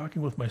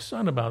talking with my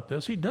son about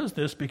this. He does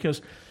this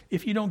because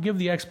if you don't give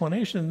the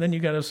explanation, then you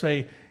got to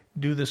say,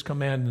 do this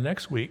command the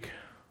next week.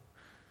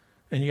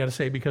 And you got to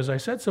say, because I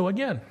said so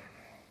again.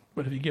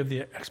 But if you give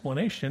the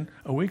explanation,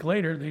 a week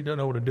later, they don't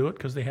know how to do it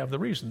because they have the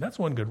reason. That's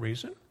one good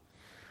reason.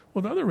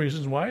 Well, the other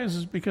reasons why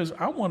is because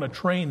I want to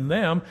train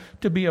them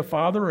to be a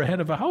father or head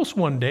of a house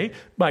one day.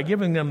 By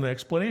giving them the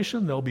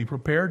explanation, they'll be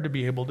prepared to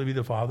be able to be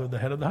the father, the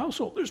head of the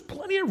household. There's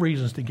plenty of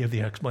reasons to give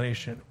the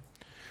explanation.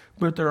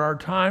 But there are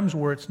times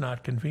where it's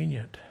not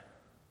convenient.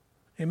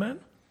 Amen?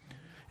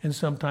 And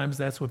sometimes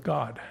that's with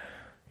God.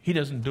 He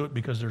doesn't do it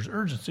because there's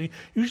urgency.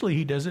 Usually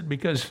he does it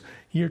because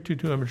you're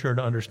too immature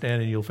to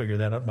understand, and you'll figure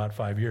that out in about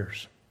 5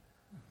 years.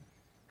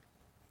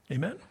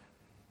 Amen?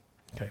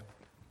 Okay.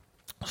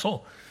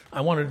 So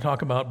I wanted to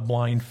talk about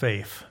blind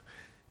faith.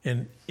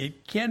 And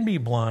it can be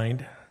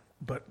blind,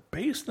 but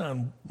based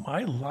on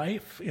my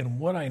life and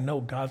what I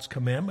know God's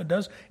commandment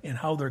does and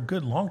how they're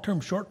good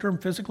long-term, short-term,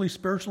 physically,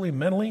 spiritually,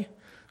 mentally,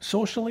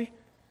 socially,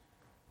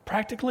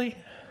 practically,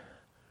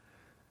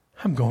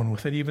 I'm going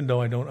with it even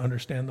though I don't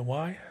understand the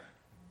why.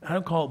 I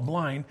don't call it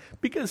blind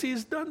because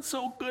he's done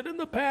so good in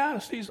the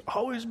past. He's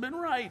always been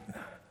right.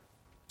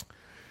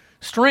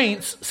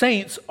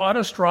 Saints ought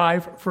to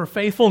strive for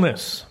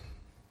faithfulness.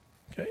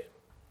 Okay,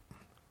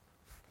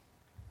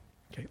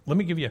 let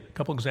me give you a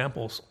couple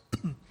examples.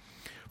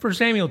 1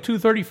 Samuel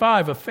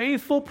 2:35, a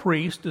faithful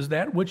priest is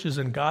that which is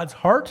in God's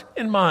heart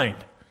and mind.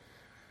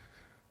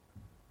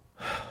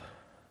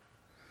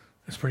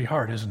 That's pretty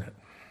hard, isn't it?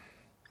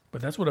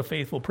 But that's what a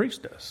faithful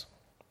priest does.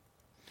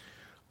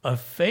 A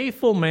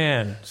faithful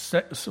man,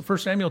 1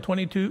 Samuel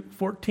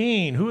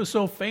 22:14, who is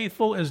so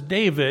faithful as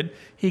David,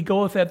 he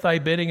goeth at thy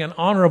bidding and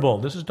honorable.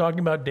 This is talking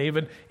about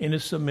David in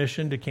his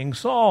submission to King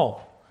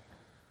Saul.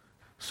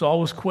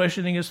 Saul was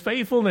questioning his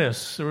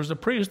faithfulness. There was a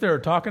priest there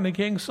talking to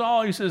King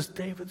Saul. He says,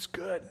 David's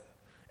good.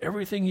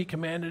 Everything he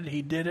commanded,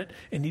 he did it,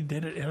 and he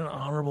did it in an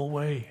honorable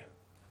way.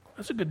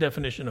 That's a good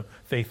definition of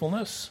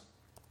faithfulness.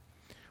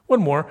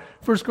 One more,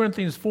 1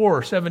 Corinthians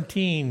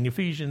 4:17,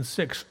 Ephesians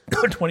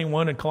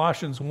 6:21, and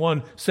Colossians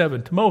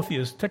 1:7.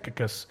 Timotheus,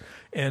 Tychicus,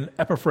 and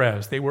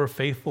Epaphras, they were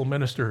faithful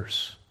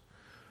ministers.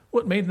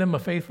 What made them a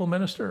faithful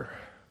minister?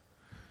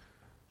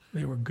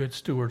 They were good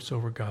stewards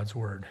over God's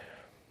word.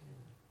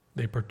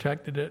 They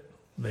protected it.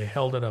 They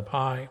held it up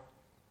high.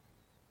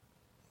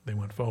 They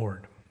went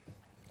forward.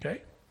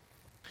 Okay?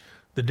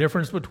 The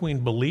difference between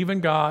believe in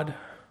God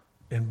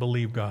and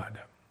believe God.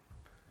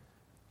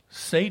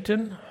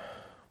 Satan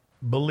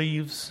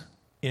believes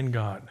in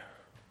God.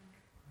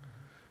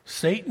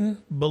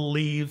 Satan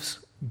believes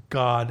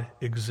God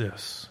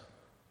exists.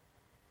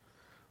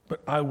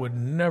 But I would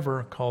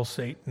never call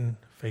Satan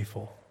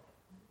faithful.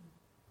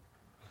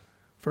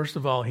 First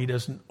of all, he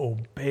doesn't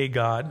obey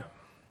God.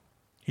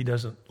 He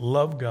doesn't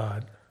love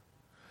God.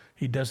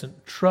 He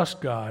doesn't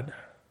trust God.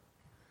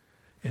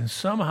 And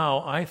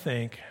somehow I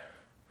think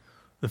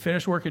the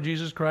finished work of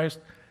Jesus Christ,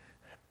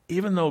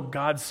 even though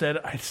God said,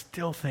 I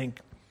still think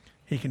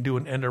he can do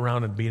an end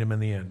around and beat him in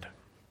the end.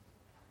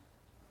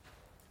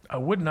 I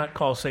would not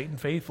call Satan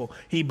faithful.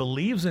 He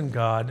believes in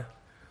God,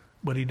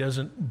 but he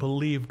doesn't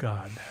believe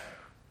God.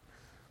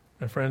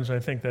 And friends, I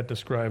think that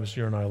describes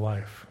your and our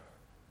life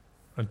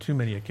on too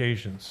many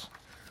occasions.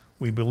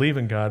 We believe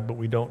in God, but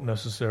we don't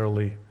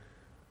necessarily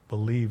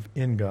believe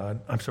in God.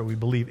 We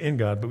believe in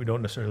God, but we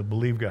don't necessarily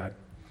believe God.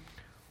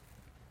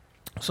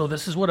 So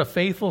this is what a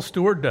faithful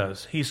steward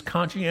does. He's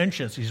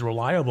conscientious. He's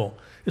reliable.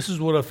 This is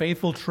what a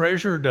faithful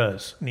treasurer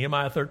does.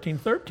 Nehemiah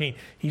 13:13.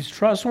 He's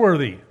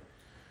trustworthy.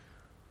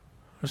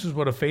 This is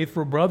what a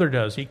faithful brother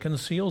does. He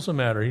conceals a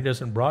matter. He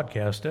doesn't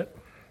broadcast it.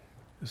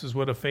 This is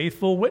what a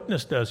faithful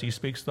witness does. He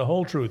speaks the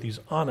whole truth. He's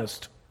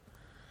honest.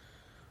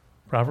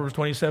 Proverbs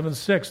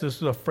 27:6. This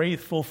is what a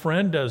faithful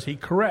friend does. He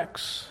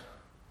corrects.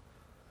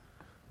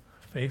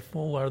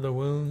 Faithful are the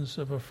wounds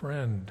of a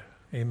friend.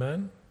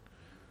 Amen?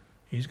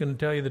 He's going to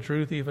tell you the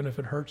truth even if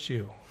it hurts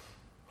you.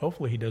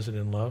 Hopefully he does it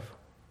in love.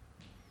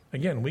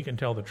 Again, we can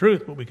tell the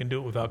truth, but we can do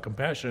it without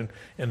compassion,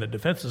 and the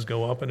defenses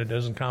go up and it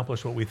doesn't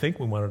accomplish what we think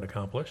we want it to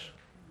accomplish.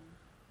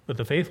 But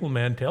the faithful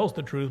man tells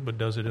the truth but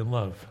does it in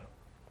love.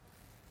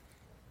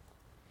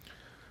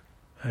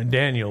 And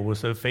Daniel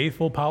was a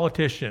faithful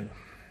politician.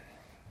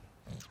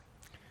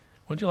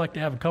 Wouldn't you like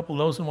to have a couple of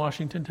those in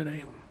Washington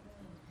today?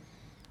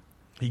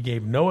 He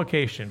gave no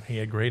occasion. He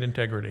had great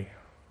integrity.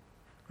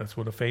 That's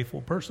what a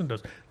faithful person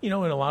does. In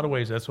a lot of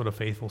ways, that's what a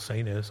faithful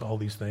saint is, all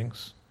these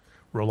things.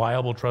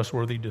 Reliable,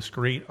 trustworthy,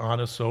 discreet,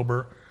 honest,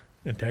 sober,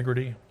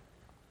 integrity.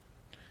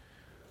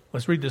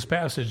 Let's read this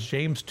passage,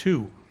 James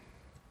 2.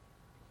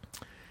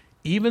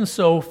 Even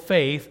so,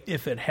 faith,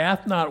 if it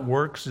hath not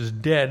works, is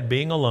dead,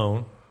 being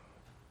alone.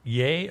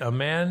 Yea, a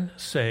man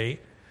say,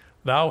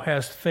 Thou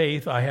hast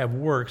faith, I have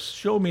works.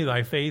 Show me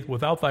thy faith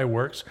without thy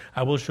works.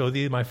 I will show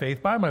thee my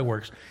faith by my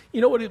works.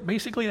 You know what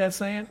basically that's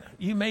saying?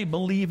 You may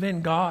believe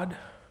in God,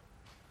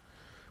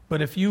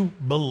 but if you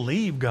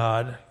believe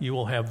God, you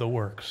will have the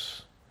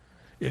works.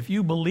 If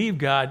you believe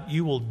God,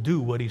 you will do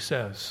what he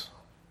says.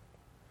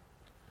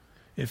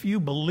 If you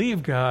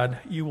believe God,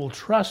 you will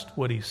trust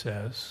what he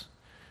says.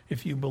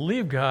 If you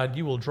believe God,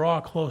 you will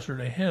draw closer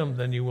to him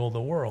than you will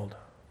the world.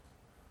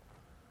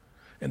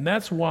 And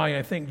that's why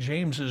I think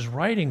James is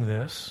writing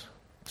this.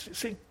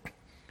 See,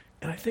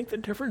 and I think the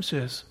difference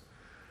is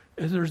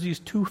there's these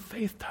two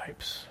faith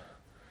types.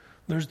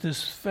 There's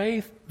this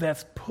faith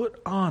that's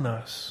put on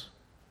us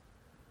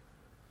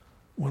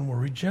when we're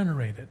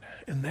regenerated,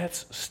 and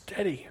that's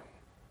steady.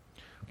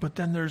 But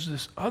then there's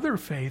this other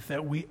faith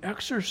that we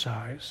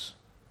exercise.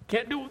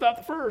 Can't do it without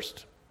the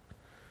first.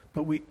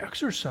 But we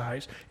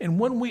exercise, and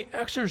when we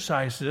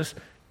exercise this,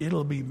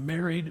 it'll be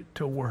married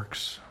to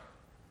works.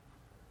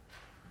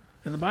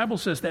 And the Bible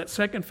says that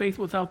second faith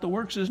without the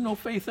works is no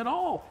faith at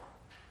all.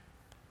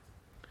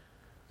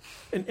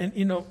 And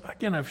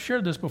again, I've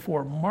shared this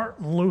before.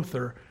 Martin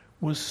Luther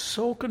was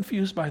so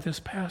confused by this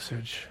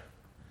passage.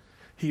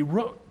 He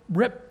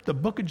ripped the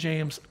book of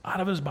James out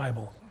of his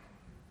Bible.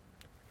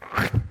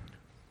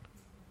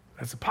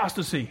 That's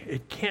apostasy.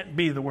 It can't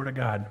be the Word of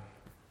God.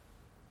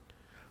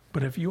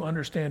 But if you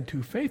understand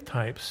two faith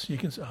types, you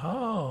can say,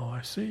 oh,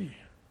 I see.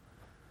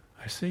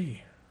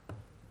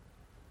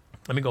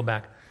 Let me go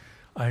back.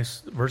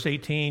 Verse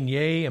 18,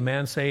 yea, a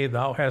man say,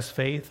 thou hast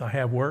faith, I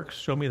have works.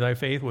 Show me thy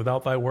faith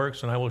without thy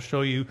works, and I will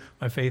show you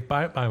my faith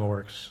by my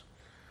works.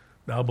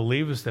 Thou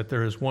believest that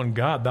there is one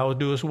God, thou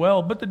doest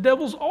well. But the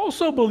devils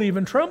also believe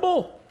and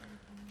tremble.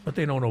 But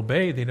they don't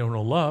obey, they don't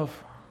know love.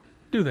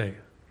 Do they?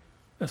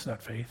 That's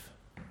not faith.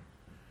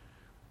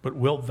 But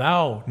wilt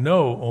thou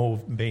know, O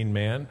vain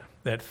man,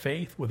 that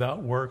faith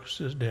without works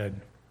is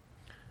dead?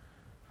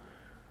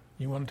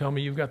 You want to tell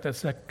me you've got that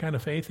second kind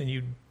of faith and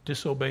you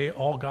disobey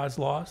all God's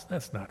laws?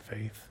 That's not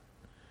faith.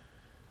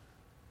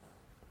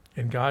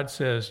 And God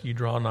says, you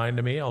draw nigh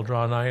unto me, I'll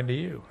draw nigh unto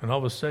you. And all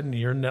of a sudden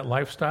you're in that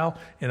lifestyle,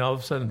 and all of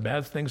a sudden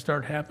bad things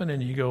start happening,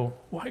 and you go,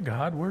 why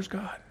God? Where's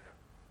God?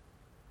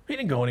 He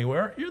didn't go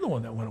anywhere. You're the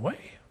one that went away.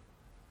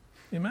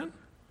 Amen?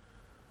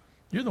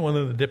 You're the one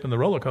in the dip in the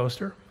roller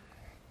coaster.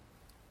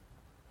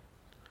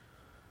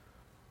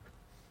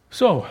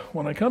 So,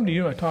 when I come to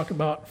you, I talk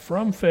about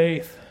from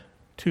faith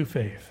to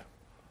faith.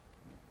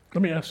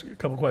 Let me ask you a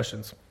couple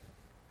questions.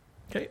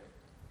 Okay.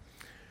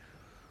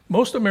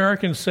 Most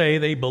Americans say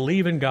they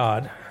believe in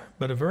God,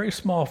 but a very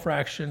small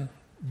fraction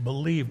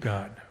believe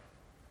God.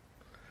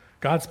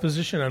 God's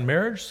position on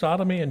marriage,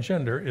 sodomy, and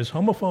gender is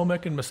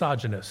homophobic and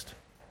misogynist.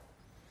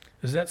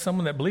 Is that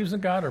someone that believes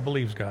in God or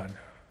believes God?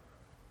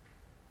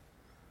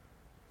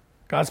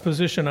 God's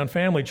position on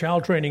family,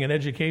 child training, and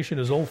education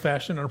is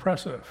old-fashioned and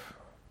oppressive.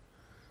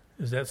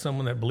 Is that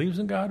someone that believes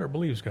in God or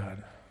believes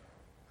God?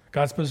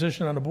 God's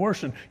position on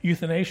abortion,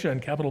 euthanasia,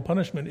 and capital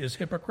punishment is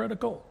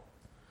hypocritical.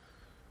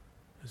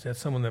 Is that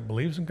someone that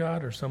believes in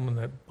God or someone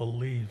that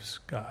believes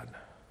God?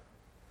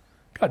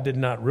 God did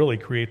not really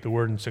create the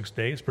Word in 6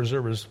 days,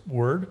 preserve His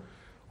Word,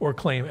 or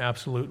claim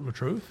absolute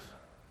truth.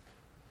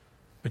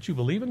 But you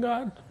believe in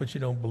God, but you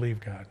don't believe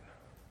God.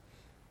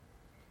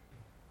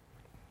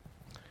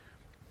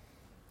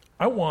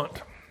 I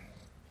want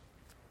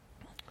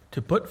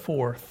to put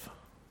forth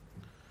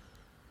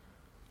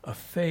a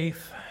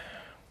faith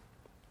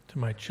to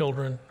my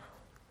children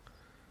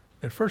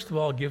that first of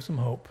all gives them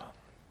hope.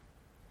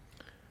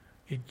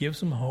 It gives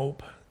them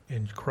hope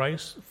in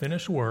Christ's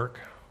finished work,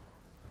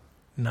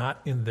 not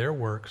in their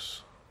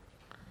works.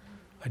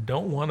 I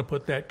don't want to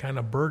put that kind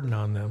of burden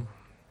on them.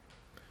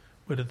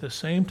 But at the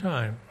same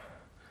time,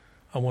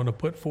 I want to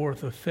put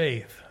forth a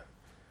faith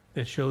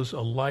that shows a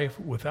life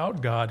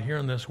without God here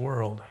in this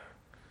world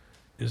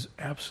is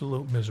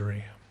absolute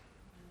misery.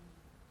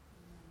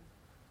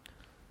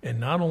 And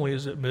not only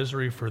is it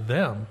misery for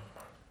them,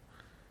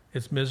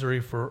 it's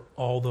misery for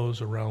all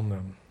those around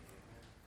them.